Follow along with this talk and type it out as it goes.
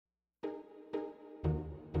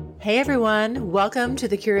Hey everyone, welcome to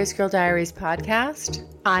the Curious Girl Diaries podcast.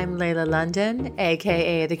 I'm Layla London,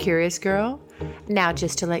 aka The Curious Girl. Now,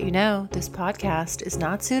 just to let you know, this podcast is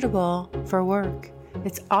not suitable for work.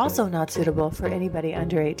 It's also not suitable for anybody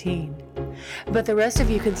under 18. But the rest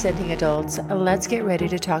of you consenting adults, let's get ready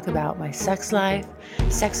to talk about my sex life,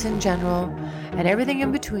 sex in general, and everything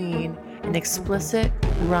in between in explicit,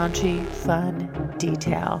 raunchy, fun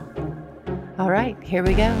detail. All right, here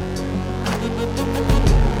we go.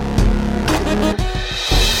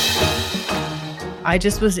 I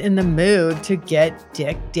just was in the mood to get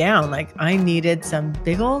dick down. Like I needed some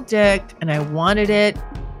big old dick and I wanted it.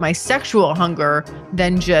 My sexual hunger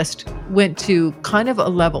then just went to kind of a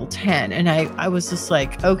level 10. And I was just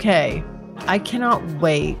like, okay, I cannot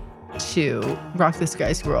wait to rock this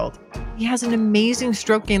guy's world. He has an amazing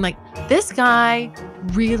stroke game. Like this guy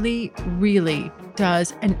really, really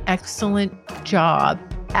does an excellent job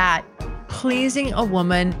at pleasing a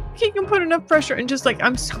woman. He can put enough pressure and just like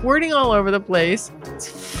I'm squirting all over the place. It's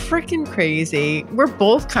freaking crazy. We're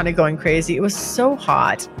both kind of going crazy. It was so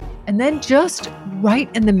hot. And then just right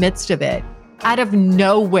in the midst of it, out of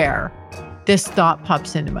nowhere, this thought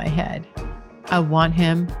pops into my head. I want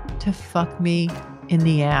him to fuck me in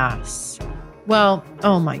the ass. Well,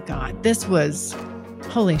 oh my God, this was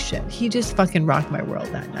holy shit. He just fucking rocked my world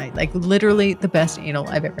that night. Like literally the best anal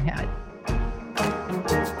I've ever had.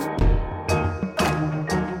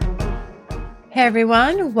 Hey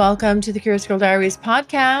everyone, welcome to the Curious Girl Diaries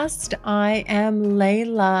podcast. I am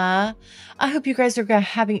Layla. I hope you guys are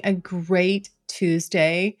having a great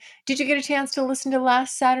Tuesday. Did you get a chance to listen to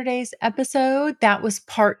last Saturday's episode? That was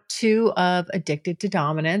part 2 of Addicted to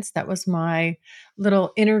Dominance. That was my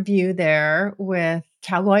little interview there with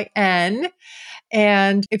Cowboy N.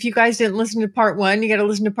 And if you guys didn't listen to part 1, you got to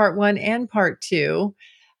listen to part 1 and part 2.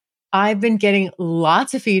 I've been getting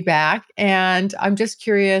lots of feedback and I'm just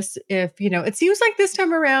curious if, it seems like this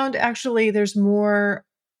time around, actually, there's more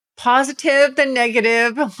positive than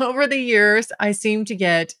negative. Over the years, I seem to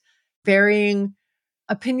get varying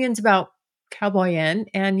opinions about Cowboy N,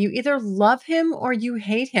 and you either love him or you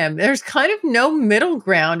hate him. There's kind of no middle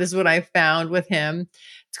ground is what I found with him.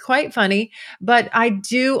 It's quite funny, but I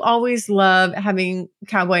do always love having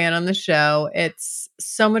Cowboy N on the show. It's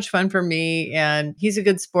so much fun for me and he's a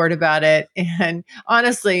good sport about it. And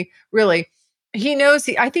honestly, really,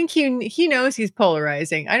 I think he knows he's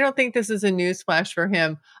polarizing. I don't think this is a newsflash for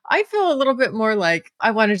him. I feel a little bit more like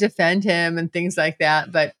I want to defend him and things like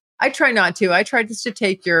that, but I try not to. I try just to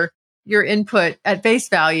take your input at face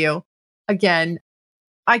value. Again,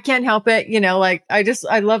 I can't help it.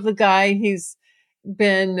 I love the guy. He's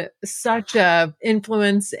been such a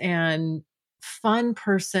influence and fun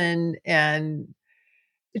person and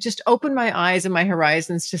it just opened my eyes and my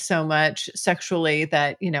horizons to so much sexually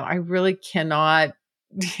that, I really cannot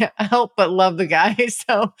help but love the guy.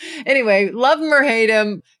 So anyway, love him or hate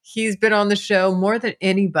him, he's been on the show more than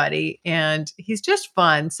anybody and he's just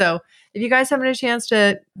fun. So if you guys haven't a chance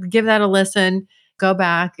to give that a listen, go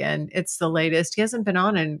back and it's the latest. He hasn't been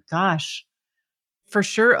on in, gosh, for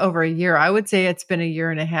sure over a year. I would say it's been a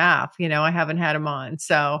year and a half. I haven't had him on.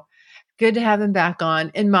 So good to have him back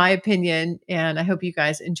on, in my opinion. And I hope you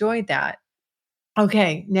guys enjoyed that.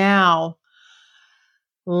 Okay, now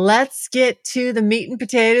let's get to the meat and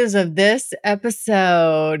potatoes of this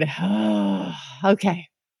episode. Okay.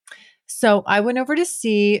 So I went over to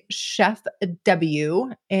see Chef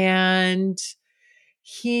W and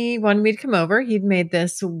he wanted me to come over. He'd made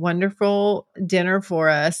this wonderful dinner for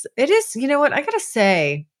us. It is, you know what? I got to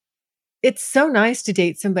say, it's so nice to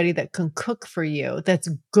date somebody that can cook for you, that's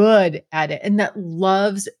good at it, and that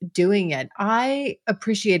loves doing it. I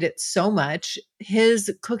appreciate it so much.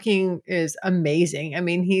 His cooking is amazing. I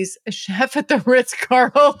mean, he's a chef at the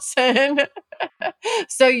Ritz-Carlton.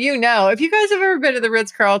 So, if you guys have ever been to the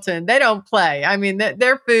Ritz-Carlton, they don't play. I mean,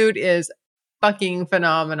 their food is fucking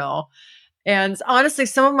phenomenal. And honestly,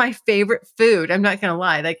 some of my favorite food, I'm not going to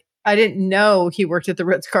lie, like I didn't know he worked at the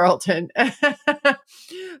Ritz-Carlton,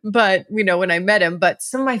 but when I met him, but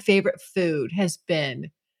some of my favorite food has been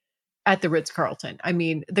at the Ritz-Carlton. I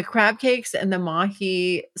mean, the crab cakes and the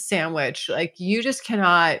mahi sandwich, like you just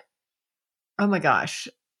cannot, oh my gosh,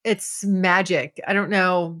 it's magic. I don't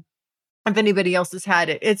know if anybody else has had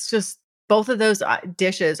it. It's just, both of those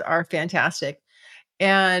dishes are fantastic.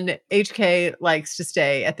 And HK likes to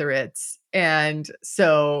stay at the Ritz. And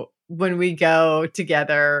so when we go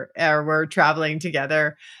together or we're traveling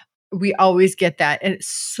together, we always get that. And it's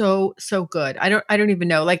so, so good. I don't even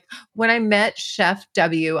know. Like when I met Chef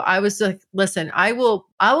W, I was like, listen, I will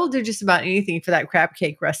do just about anything for that crab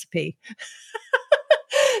cake recipe.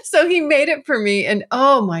 So he made it for me. And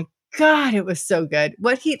oh my God, it was so good.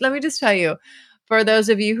 Let me just tell you, for those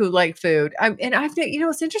of you who like food, and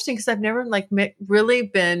it's interesting because I've never like really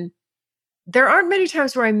been, there aren't many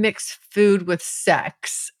times where I mix food with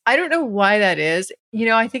sex. I don't know why that is.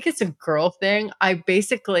 I think it's a girl thing.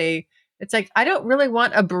 It's like, I don't really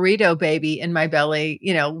want a burrito baby in my belly,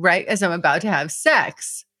 right as I'm about to have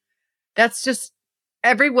sex. That's just,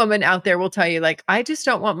 every woman out there will tell you, like, I just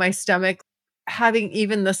don't want my stomach having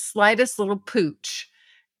even the slightest little pooch.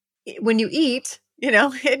 When you eat,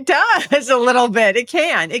 it does a little bit. It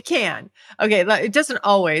can. Okay. It doesn't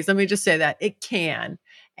always. Let me just say that it can.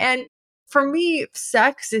 And for me,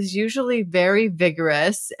 sex is usually very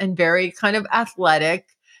vigorous and very kind of athletic.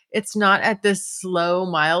 It's not at this slow,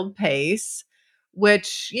 mild pace,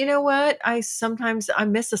 which, you know what? I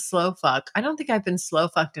miss a slow fuck. I don't think I've been slow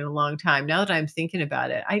fucked in a long time. Now that I'm thinking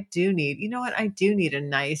about it, I do need a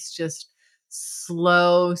nice, just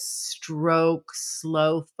slow stroke,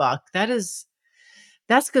 slow fuck.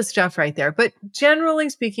 That's good stuff right there. But generally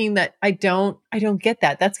speaking, that I don't get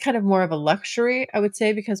that. That's kind of more of a luxury, I would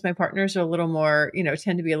say, because my partners are a little more,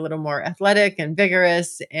 tend to be a little more athletic and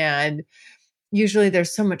vigorous. And usually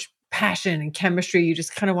there's so much passion and chemistry. You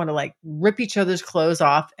just kind of want to like rip each other's clothes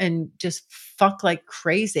off and just fuck like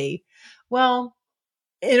crazy. Well,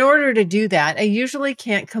 in order to do that, I usually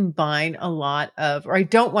can't combine or I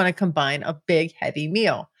don't want to combine a big, heavy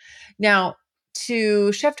meal. Now,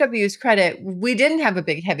 to Chef W's credit, we didn't have a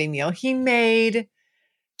big, heavy meal. He made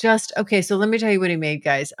okay, so let me tell you what he made,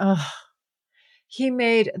 guys. Oh, he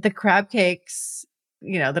made the crab cakes,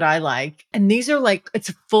 that I like. And these are like,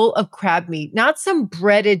 it's full of crab meat, not some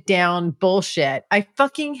breaded down bullshit. I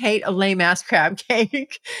fucking hate a lame ass crab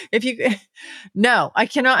cake. No, I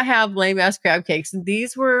cannot have lame ass crab cakes.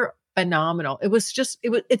 These were phenomenal.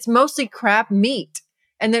 It's mostly crab meat.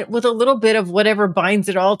 And then with a little bit of whatever binds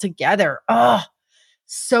it all together. Oh,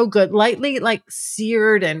 so good. Lightly like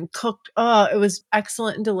seared and cooked. Oh, it was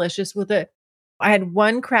excellent and delicious with it. I had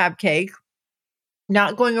one crab cake,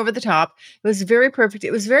 not going over the top. It was very perfect.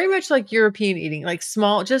 It was very much like European eating, like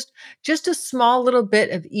small, just a small little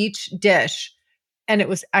bit of each dish. And it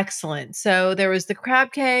was excellent. So there was the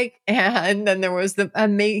crab cake, and then there was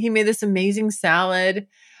he made this amazing salad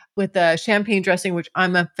with a champagne dressing, which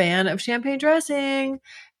I'm a fan of champagne dressing.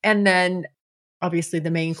 And then obviously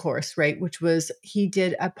the main course, right? Which was, he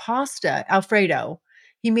did a pasta, Alfredo.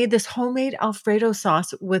 He made this homemade Alfredo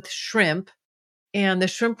sauce with shrimp, and the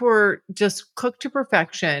shrimp were just cooked to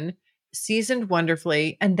perfection, seasoned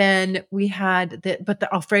wonderfully. And then we had the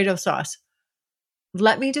Alfredo sauce.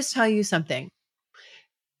 Let me just tell you something.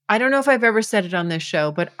 I don't know if I've ever said it on this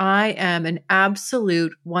show, but I am an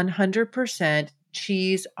absolute 100%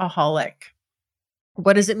 cheeseaholic.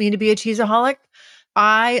 What does it mean to be a cheeseaholic?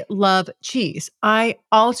 I love cheese.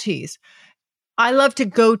 All cheese. I love to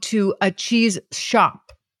go to a cheese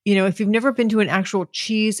shop. If you've never been to an actual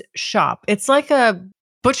cheese shop, it's like a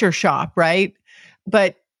butcher shop, right?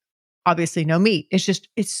 But obviously no meat.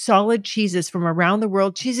 It's solid cheeses from around the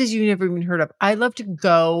world, cheeses you never even heard of. I love to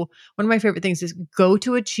go. One of my favorite things is go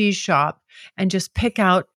to a cheese shop and just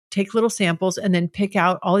take little samples and then pick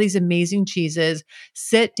out all these amazing cheeses,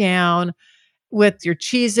 sit down with your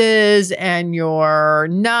cheeses and your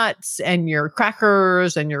nuts and your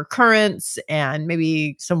crackers and your currants and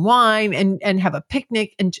maybe some wine and have a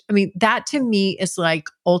picnic. And I mean, that to me is like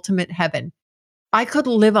ultimate heaven. I could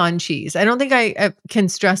live on cheese. I don't think I can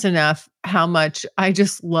stress enough how much I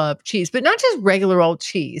just love cheese, but not just regular old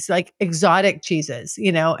cheese, like exotic cheeses,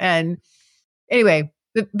 and anyway,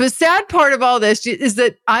 the sad part of all this is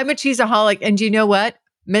that I'm a cheeseaholic. And you know what?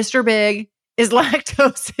 Mr. Big is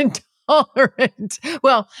lactose intolerant.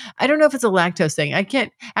 Well, I don't know if it's a lactose thing.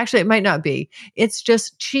 It might not be. It's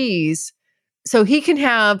just cheese. So he can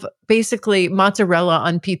have basically mozzarella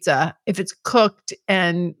on pizza if it's cooked,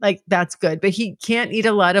 and like that's good. But he can't eat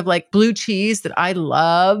a lot of like blue cheese that I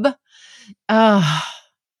love. The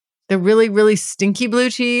really, really stinky blue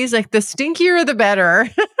cheese, like the stinkier the better.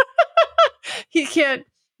 He can't.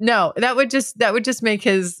 No, that would just make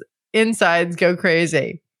his insides go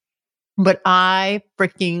crazy. But I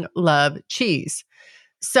freaking love cheese.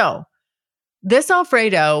 So this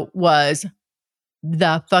Alfredo was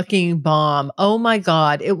the fucking bomb. Oh my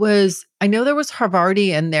God. I know there was Havarti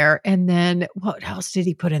in there. And then what else did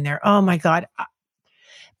he put in there? Oh my God.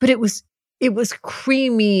 But it was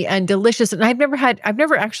creamy and delicious. And I've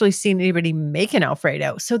never actually seen anybody make an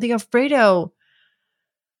Alfredo. So the Alfredo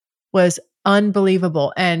was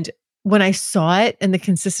unbelievable. And when I saw it and the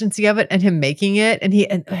consistency of it and him making it, and he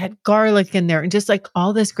had garlic in there and just like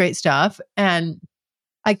all this great stuff. And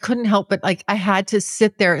I couldn't help but like, I had to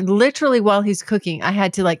sit there and literally while he's cooking, I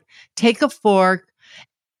had to like take a fork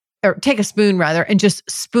or take a spoon rather, and just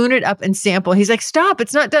spoon it up and sample. He's like, stop,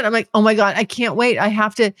 it's not done. I'm like, oh my God, I can't wait. I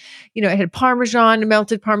have to, it had Parmesan,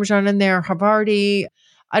 melted Parmesan in there, Havarti,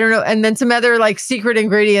 I don't know. And then some other like secret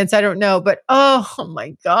ingredients. I don't know, but oh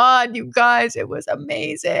my God, you guys, it was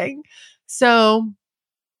amazing. So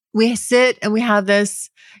we sit and we have this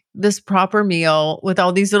proper meal with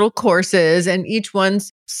all these little courses, and each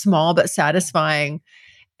one's small but satisfying.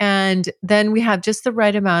 And then we have just the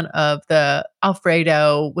right amount of the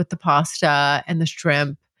Alfredo with the pasta and the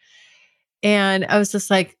shrimp. And I was just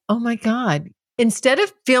like, oh my God. Instead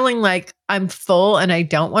of feeling like I'm full and I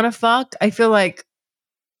don't want to fuck, I feel like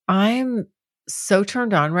I'm so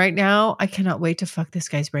turned on right now. I cannot wait to fuck this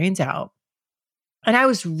guy's brains out. And I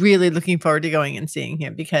was really looking forward to going and seeing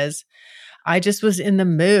him because I just was in the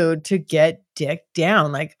mood to get dick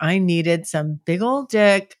down. Like I needed some big old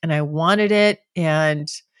dick and I wanted it.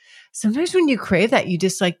 And sometimes when you crave that, you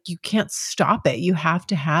just like, you can't stop it. You have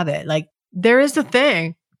to have it. Like there is a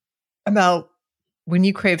thing about when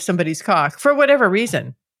you crave somebody's cock for whatever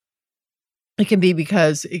reason. It can be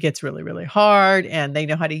because it gets really, really hard and they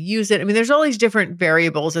know how to use it. I mean, there's all these different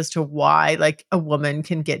variables as to why like a woman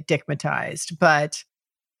can get dickmatized, but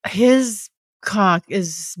his cock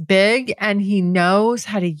is big and he knows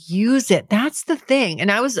how to use it. That's the thing.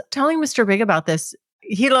 And I was telling Mr. Big about this.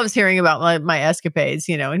 He loves hearing about my escapades,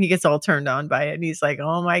 and he gets all turned on by it. And he's like,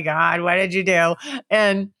 oh my God, what did you do?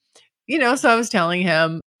 And, so I was telling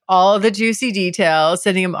him all the juicy details,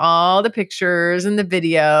 sending him all the pictures and the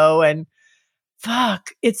video, and fuck,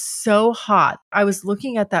 it's so hot. I was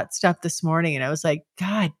looking at that stuff this morning and I was like,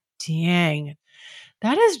 God dang,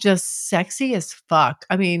 that is just sexy as fuck.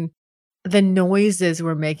 I mean, the noises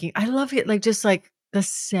we're making, I love it. Like, just like the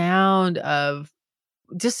sound of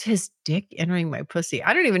just his dick entering my pussy.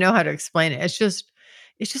 I don't even know how to explain it. It's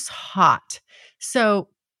just hot. So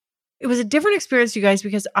it was a different experience, you guys,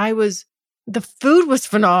 because the food was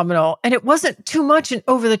phenomenal and it wasn't too much and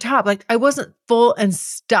over the top. Like I wasn't full and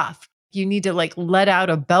stuffed. You need to like let out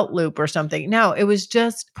a belt loop or something. No, it was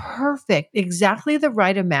just perfect. Exactly the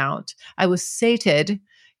right amount. I was sated.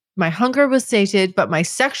 My hunger was sated, but my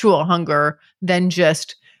sexual hunger then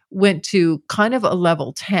just went to kind of a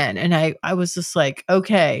level 10. And I was just like,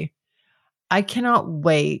 okay, I cannot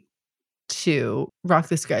wait to rock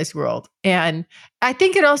this guy's world. And I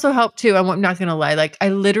think it also helped too. I'm not going to lie. Like I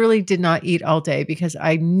literally did not eat all day because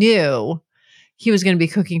I knew he was going to be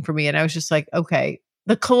cooking for me. And I was just like, okay,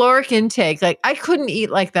 the caloric intake, like I couldn't eat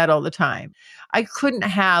like that all the time. I couldn't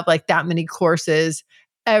have like that many courses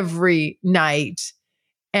every night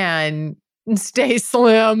and stay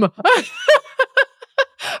slim.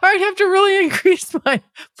 Or I'd have to really increase my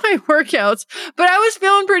workouts. But I was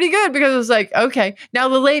feeling pretty good because I was like, okay. Now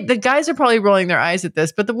the guys are probably rolling their eyes at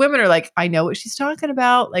this, but the women are like, I know what she's talking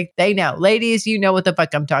about. Like they know. Ladies, you know what the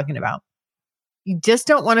fuck I'm talking about. You just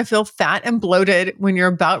don't want to feel fat and bloated when you're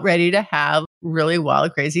about ready to have really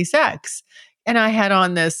wild, crazy sex. And I had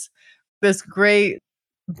on this great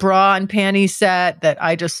bra and panty set that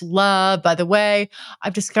I just love. By the way,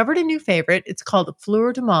 I've discovered a new favorite. It's called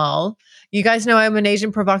Fleur de Mal. You guys know I'm an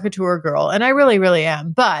Asian provocateur girl, and I really, really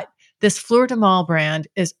am. But this Fleur de Mal brand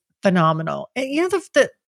is phenomenal. And the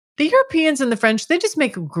Europeans and the French, they just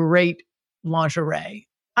make great lingerie.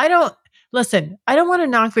 I don't want to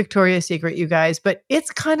knock Victoria's Secret, you guys, but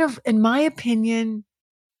it's kind of, in my opinion,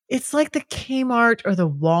 it's like the Kmart or the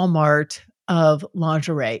Walmart of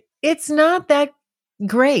lingerie. It's not that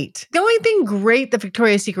great. The only thing great that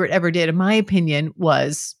Victoria's Secret ever did, in my opinion,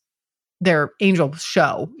 was their angel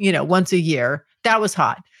show, once a year. That was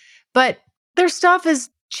hot. But their stuff is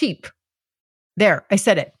cheap. There, I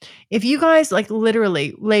said it. If you guys, like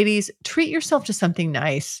literally, ladies, treat yourself to something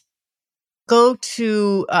nice, go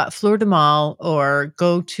to Fleur de Mal or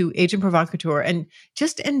go to Agent Provocateur and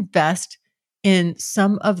just invest in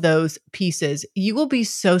some of those pieces. You will be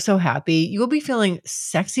so, so happy. You will be feeling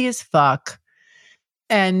sexy as fuck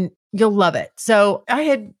and you'll love it. So I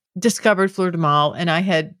had discovered Fleur de Mal and I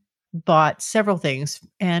had bought several things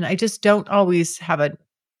and I just don't always have an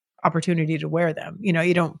opportunity to wear them.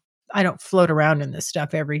 I don't float around in this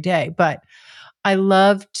stuff every day, but I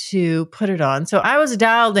love to put it on. So I was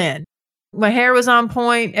dialed in. My hair was on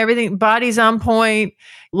point, everything, body's on point,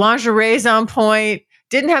 lingerie's on point,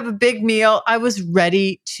 didn't have a big meal. I was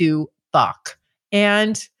ready to fuck.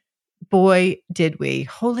 And boy, did we.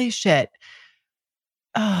 Holy shit.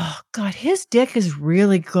 Oh, God, his dick is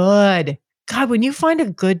really good. God, when you find a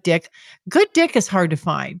good dick is hard to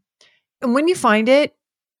find. And when you find it,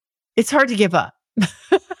 it's hard to give up.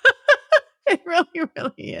 It really,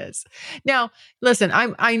 really is. Now, listen,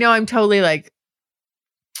 I know I'm totally like,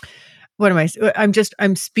 what am I?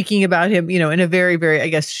 I'm speaking about him, in a very, very, I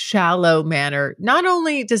guess, shallow manner. Not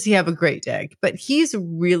only does he have a great dick, but he's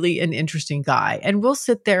really an interesting guy. And we'll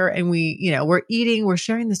sit there and we're eating, we're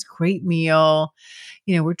sharing this great meal.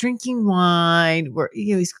 We're drinking wine.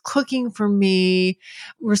 He's cooking for me.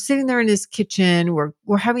 We're sitting there in his kitchen.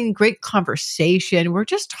 We're having a great conversation. We're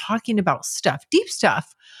just talking about stuff, deep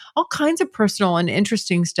stuff, all kinds of personal and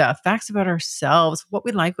interesting stuff, facts about ourselves, what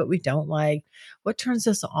we like, what we don't like, what turns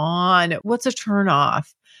us on, what's a turn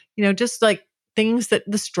off, just like things that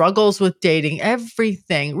the struggles with dating,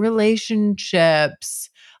 everything, relationships,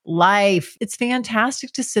 life. It's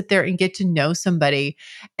fantastic to sit there and get to know somebody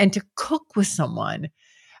and to cook with someone.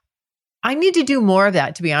 I need to do more of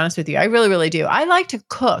that, to be honest with you. I really, really do. I like to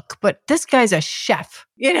cook, but this guy's a chef,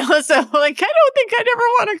 so like, I don't think I'd ever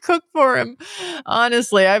want to cook for him.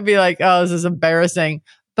 Honestly, I'd be like, oh, this is embarrassing.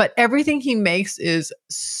 But everything he makes is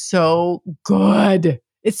so good.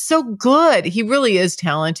 It's so good. He really is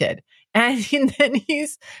talented. And then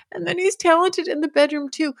he's talented in the bedroom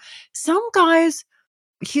too. Some guys,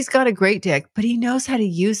 he's got a great dick, but he knows how to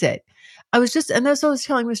use it. And that's what I was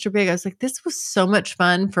telling Mr. Big. I was like, this was so much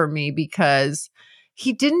fun for me because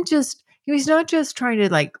he was not just trying to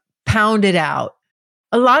like pound it out.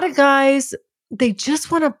 A lot of guys, they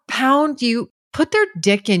just want to pound you, put their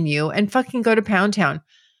dick in you and fucking go to Pound Town.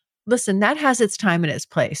 Listen, that has its time and its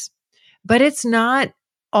place, but it's not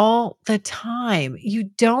all the time. You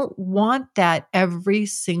don't want that every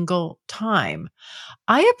single time.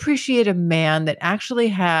 I appreciate a man that actually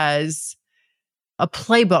has a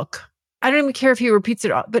playbook. I don't even care if he repeats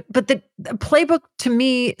it all, but the playbook to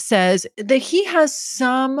me says that he has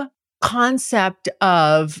some concept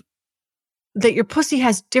of that your pussy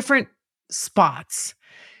has different spots.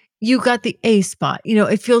 You got the A spot.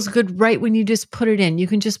 It feels good right when you just put it in. You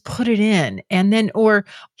can just put it in and then, or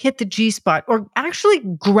hit the G spot, or actually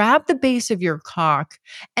grab the base of your cock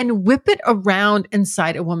and whip it around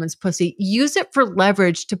inside a woman's pussy. Use it for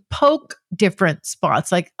leverage to poke different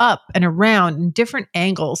spots, like up and around in different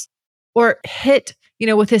angles, or hit,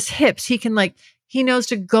 with his hips. He knows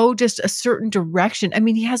to go just a certain direction. I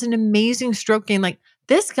mean, he has an amazing stroke game. Like,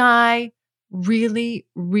 this guy really,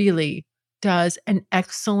 really does an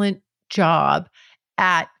excellent job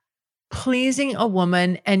at pleasing a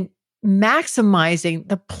woman and maximizing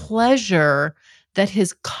the pleasure that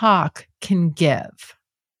his cock can give.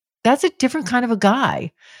 That's a different kind of a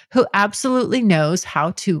guy who absolutely knows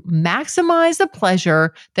how to maximize the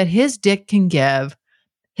pleasure that his dick can give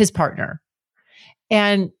his partner.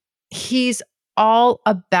 And he's all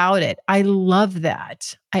about it. I love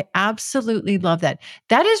that. I absolutely love that.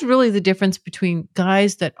 That is really the difference between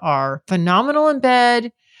guys that are phenomenal in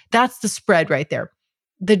bed. That's the spread right there.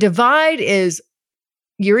 The divide is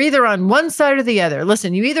you're either on one side or the other.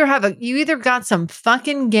 Listen, you either got some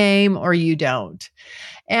fucking game or you don't.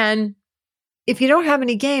 And if you don't have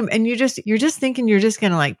any game and you're just thinking you're just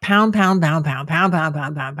going to like pound, pound, pound, pound, pound, pound,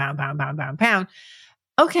 pound, pound, pound, pound, pound, pound, pound.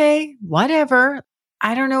 Okay, whatever.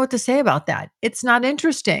 I don't know what to say about that. It's not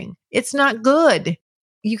interesting. It's not good.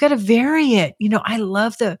 You got to vary it. I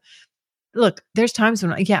love look, there's times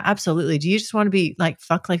when, yeah, absolutely. Do you just want to be like,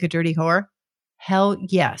 fuck like a dirty whore? Hell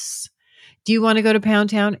yes. Do you want to go to Pound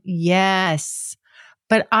Town? Yes.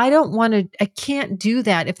 But I can't do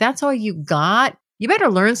that. If that's all you got, you better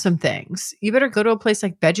learn some things. You better go to a place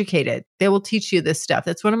like Beducated. They will teach you this stuff.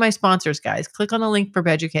 That's one of my sponsors, guys. Click on the link for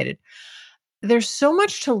Beducated. There's so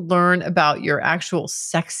much to learn about your actual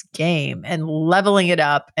sex game and leveling it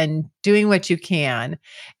up and doing what you can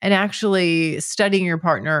and actually studying your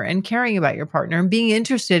partner and caring about your partner and being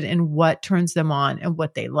interested in what turns them on and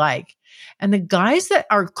what they like. And the guys that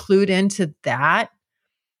are clued into that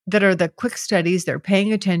are the quick studies, they're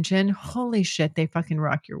paying attention. Holy shit, they fucking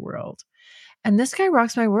rock your world. And this guy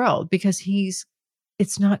rocks my world because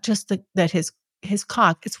it's not just that his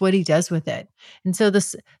cock, it's what he does with it. And so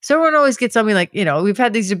everyone always gets on me like, we've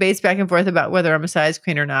had these debates back and forth about whether I'm a size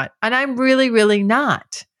queen or not. And I'm really, really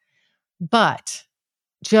not. But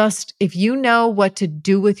just if you know what to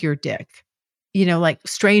do with your dick, like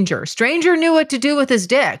Stranger knew what to do with his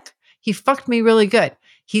dick. He fucked me really good.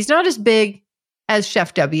 He's not as big as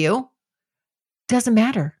Chef W. Doesn't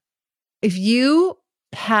matter. If you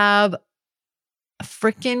have a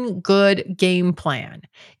freaking good game plan,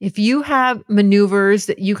 if you have maneuvers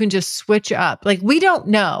that you can just switch up, like we don't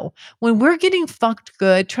know when we're getting fucked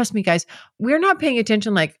good. Trust me, guys, we're not paying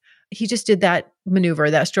attention. Like he just did that maneuver,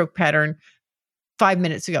 that stroke pattern 5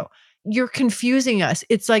 minutes ago. You're confusing us.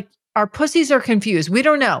 It's like our pussies are confused. We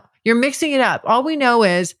don't know. You're mixing it up. All we know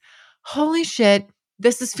is, holy shit,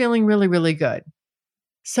 this is feeling really, really good.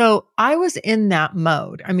 So I was in that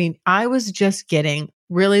mode. I mean, I was just getting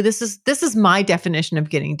really, this is my definition of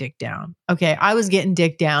getting dick down. Okay. I was getting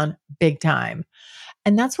dick down big time.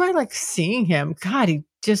 And that's why I like seeing him. God, he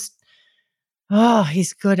just, oh,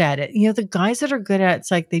 he's good at it. The guys that are good at it,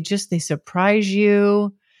 it's like they surprise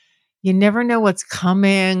you. You never know what's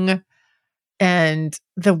coming. And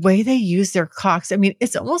the way they use their cocks, I mean,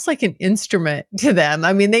 it's almost like an instrument to them.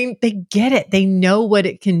 I mean, they get it. They know what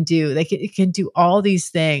it can do. It can do all these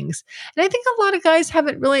things. And I think a lot of guys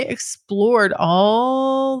haven't really explored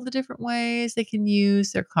all the different ways they can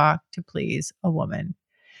use their cock to please a woman.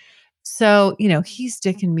 So, he's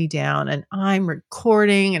dicking me down and I'm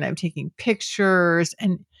recording and I'm taking pictures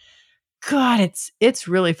and God, it's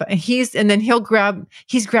really fun. And then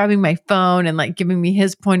he's grabbing my phone and like giving me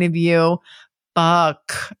his point of view.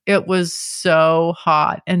 Fuck. It was so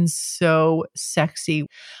hot and so sexy.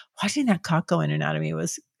 Watching that cock go in and out of me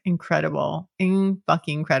was incredible.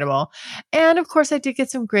 Fucking incredible. And of course, I did get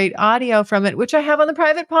some great audio from it, which I have on the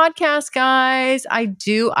private podcast, guys.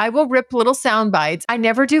 I will rip little sound bites. I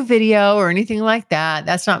never do video or anything like that.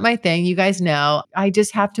 That's not my thing. You guys know. I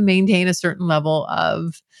just have to maintain a certain level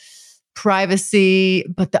of privacy,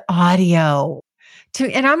 but the audio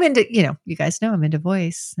and I'm into, you guys know I'm into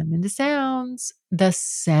voice. I'm into sounds. The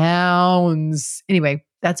sounds. Anyway,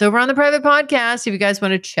 that's over on the private podcast. If you guys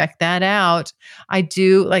want to check that out,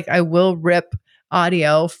 I will rip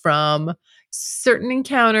audio from certain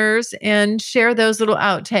encounters and share those little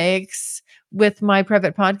outtakes with my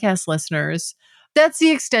private podcast listeners. That's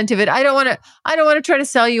the extent of it. I don't want to try to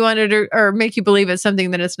sell you on it or make you believe it's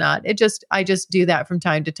something that it's not. I just do that from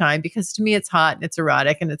time to time because to me it's hot and it's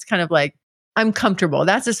erotic and it's kind of like I'm comfortable.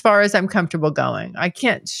 That's as far as I'm comfortable going. I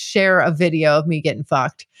can't share a video of me getting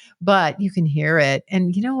fucked, but you can hear it.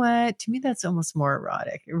 And you know what? To me, that's almost more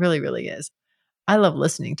erotic. It really, really is. I love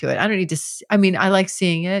listening to it. I don't need to, I like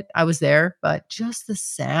seeing it. I was there, but just the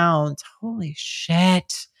sounds. Holy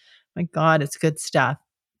shit. My God, it's good stuff.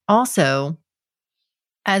 Also,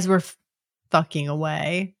 as we're fucking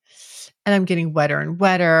away and I'm getting wetter and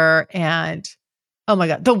wetter and oh my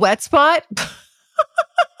God, the wet spot.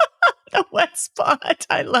 The wet spot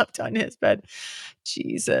I left on his bed.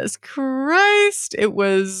 Jesus Christ. It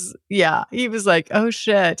was, yeah. He was like, oh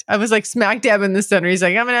shit. I was like smack dab in the center. He's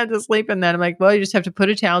like, I'm going to have to sleep in that. I'm like, well, you just have to put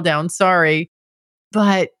a towel down. Sorry.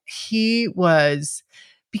 But he was,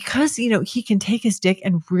 because, he can take his dick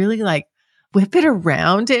and really like whip it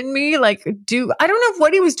around in me. Like I don't know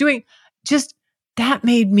what he was doing. Just that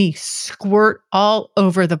made me squirt all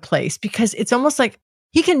over the place because it's almost like,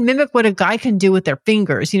 he can mimic what a guy can do with their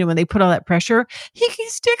fingers, when they put all that pressure.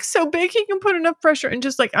 His dick's so big, he can put enough pressure and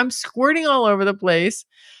just like, I'm squirting all over the place.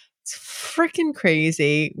 It's freaking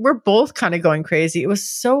crazy. We're both kind of going crazy. It was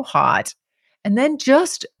so hot. And then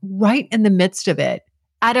just right in the midst of it,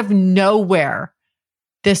 out of nowhere,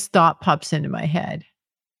 this thought pops into my head.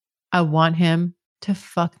 I want him to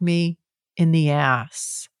fuck me in the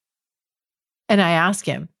ass. And I ask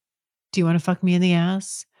him, do you want to fuck me in the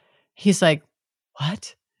ass? He's like,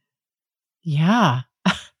 what? Yeah.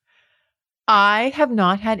 I have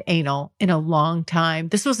not had anal in a long time.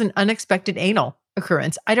 This was an unexpected anal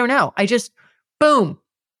occurrence. I don't know. I just, boom,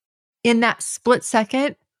 in that split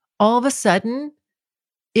second, all of a sudden,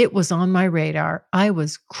 it was on my radar. I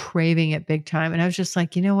was craving it big time. And I was just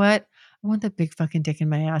like, you know what? I want that big fucking dick in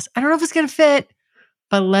my ass. I don't know if it's going to fit,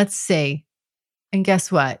 but let's see. And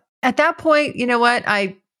guess what? At that point, you know what?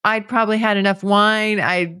 I'd probably had enough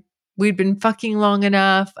wine. We'd been fucking long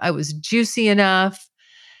enough. I was juicy enough.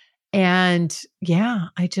 And yeah,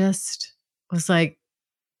 I just was like,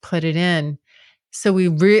 put it in. So he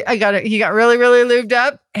got really, really lubed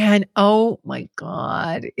up and oh my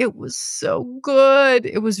God, it was so good.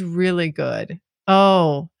 It was really good.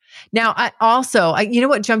 Oh, now you know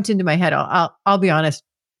what jumped into my head? I'll be honest.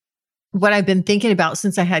 What I've been thinking about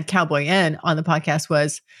since I had Cowboy N on the podcast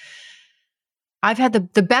was I've had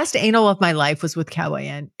the best anal of my life was with Cowboy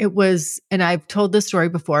N. It was, and I've told this story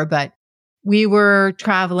before, but we were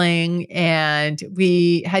traveling and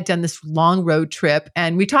we had done this long road trip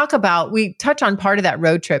and we touch on part of that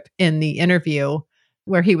road trip in the interview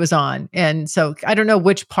where he was on. And so I don't know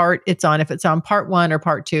which part it's on, if it's on part 1 or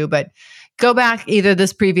part 2, but go back either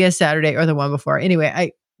this previous Saturday or the one before.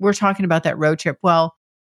 Anyway, we're talking about that road trip. Well,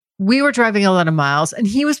 we were driving a lot of miles and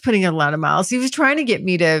he was putting in a lot of miles. He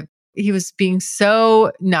was being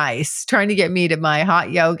so nice, trying to get me to my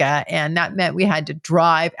hot yoga. And that meant we had to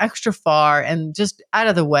drive extra far and just out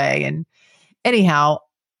of the way. And anyhow,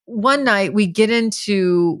 one night we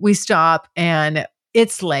stop and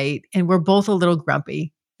it's late and we're both a little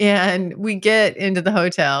grumpy. And we get into the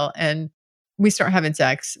hotel and we start having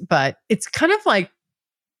sex, but it's kind of like,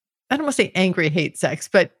 I don't want to say angry hate sex,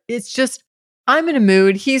 but it's just, I'm in a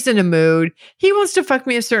mood. He's in a mood. He wants to fuck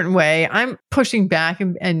me a certain way. I'm pushing back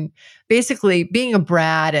and basically being a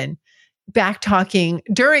brat and back talking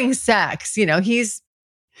during sex. He's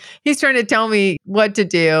trying to tell me what to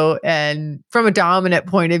do and from a dominant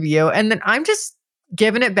point of view. And then I'm just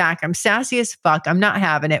giving it back. I'm sassy as fuck. I'm not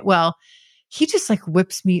having it. Well, he just like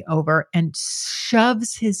whips me over and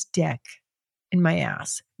shoves his dick in my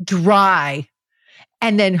ass, dry,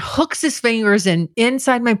 and then hooks his fingers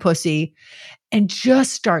inside my pussy and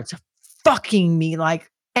just starts fucking me, like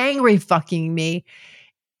angry fucking me.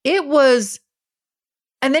 It was,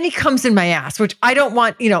 and then he comes in my ass, which I don't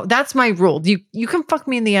want, that's my rule. You can fuck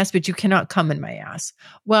me in the ass, but you cannot come in my ass.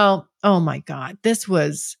 Well, oh my God, this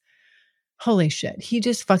was, holy shit. He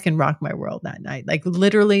just fucking rocked my world that night. Like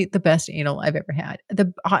literally the best anal I've ever had.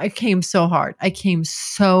 I came so hard. I came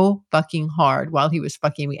so fucking hard while he was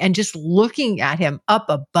fucking me and just looking at him up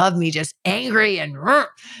above me, just angry and,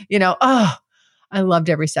 I loved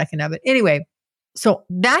every second of it. Anyway, so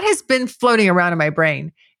that has been floating around in my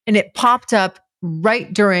brain and it popped up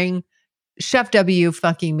right during Chef W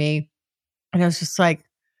fucking me. And I was just like,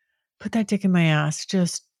 put that dick in my ass,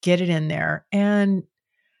 just get it in there. And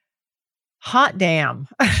hot damn.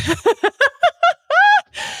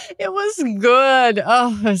 It was good.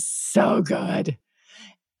 Oh, it was so good.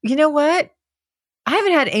 You know what? I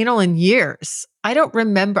haven't had anal in years. I don't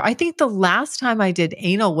remember. I think the last time I did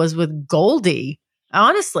anal was with Goldie.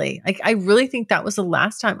 Honestly, like I really think that was the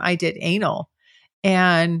last time I did anal.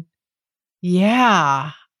 And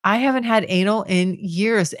yeah, I haven't had anal in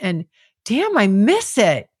years and damn, I miss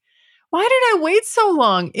it. Why did I wait so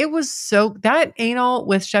long? That anal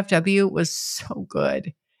with Chef W was so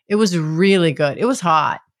good. It was really good. It was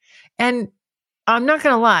hot. And I'm not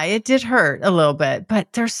going to lie, it did hurt a little bit, but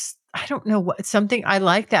I don't know something, I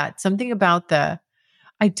like that. Something about I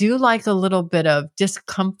do like a little bit of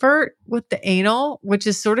discomfort with the anal, which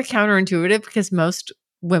is sort of counterintuitive because most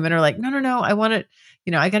women are like, no, I want it,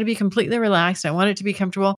 I got to be completely relaxed. I want it to be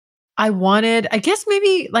comfortable. I guess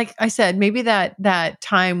maybe, like I said, maybe that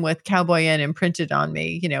time with Cowboy Inn imprinted on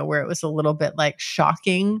me, where it was a little bit like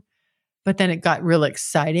shocking, but then it got real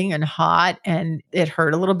exciting and hot and it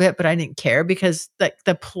hurt a little bit, but I didn't care because like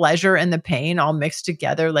the pleasure and the pain all mixed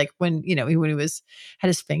together. Like when he had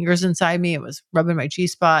his fingers inside me, it was rubbing my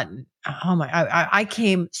G-spot and oh my, I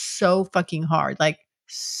came so fucking hard, like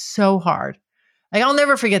so hard. Like I'll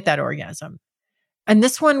never forget that orgasm. And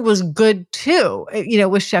this one was good too,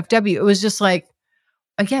 with Chef W. It was just like,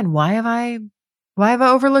 again, why have I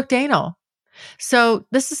overlooked anal? So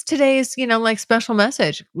this is today's, like special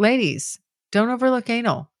message. Ladies, don't overlook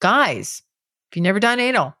anal. Guys, if you've never done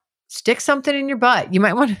anal, stick something in your butt. You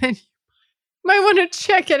might want to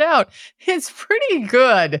check it out. It's pretty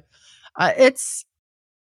good.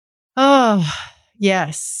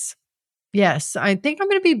 Yes. Yes, I think I'm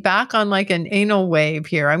going to be back on like an anal wave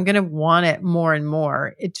here. I'm going to want it more and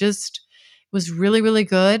more. It just was really, really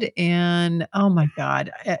good. And oh my God,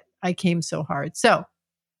 I came so hard. So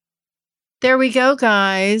there we go,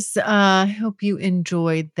 guys. I hope you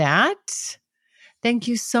enjoyed that. Thank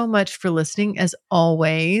you so much for listening. As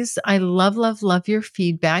always, I love, love, love your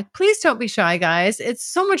feedback. Please don't be shy, guys. It's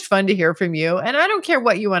so much fun to hear from you. And I don't care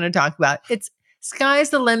what you want to talk about. It's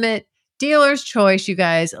sky's the limit. Dealer's choice, you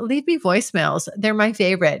guys. Leave me voicemails. They're my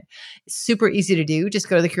favorite. It's super easy to do. Just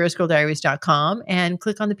go to thecuriousgirldiaries.com and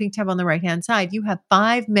click on the pink tab on the right-hand side. You have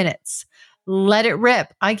 5 minutes. Let it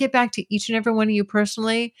rip. I get back to each and every one of you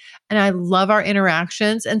personally, and I love our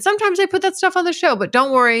interactions. And sometimes I put that stuff on the show, but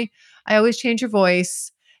don't worry. I always change your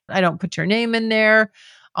voice. I don't put your name in there.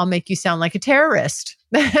 I'll make you sound like a terrorist.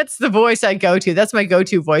 That's the voice I go to. That's my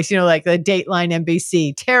go-to voice, like the Dateline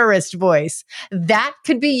NBC terrorist voice. That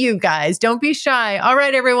could be you guys. Don't be shy. All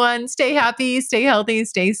right, everyone. Stay happy, stay healthy,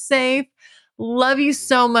 stay safe. Love you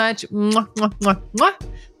so much. Mwah, mwah, mwah, mwah.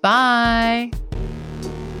 Bye.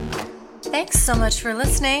 Thanks so much for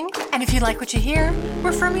listening. And if you like what you hear,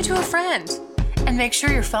 refer me to a friend. And make sure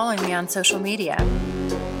you're following me on social media.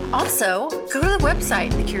 Also, go to the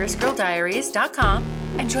website, thecuriousgirldiaries.com,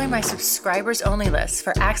 and join my subscribers only list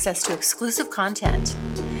for access to exclusive content.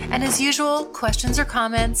 And as usual, questions or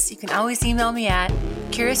comments, you can always email me at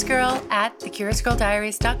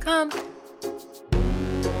curiousgirl@thecuriousgirldiaries.com.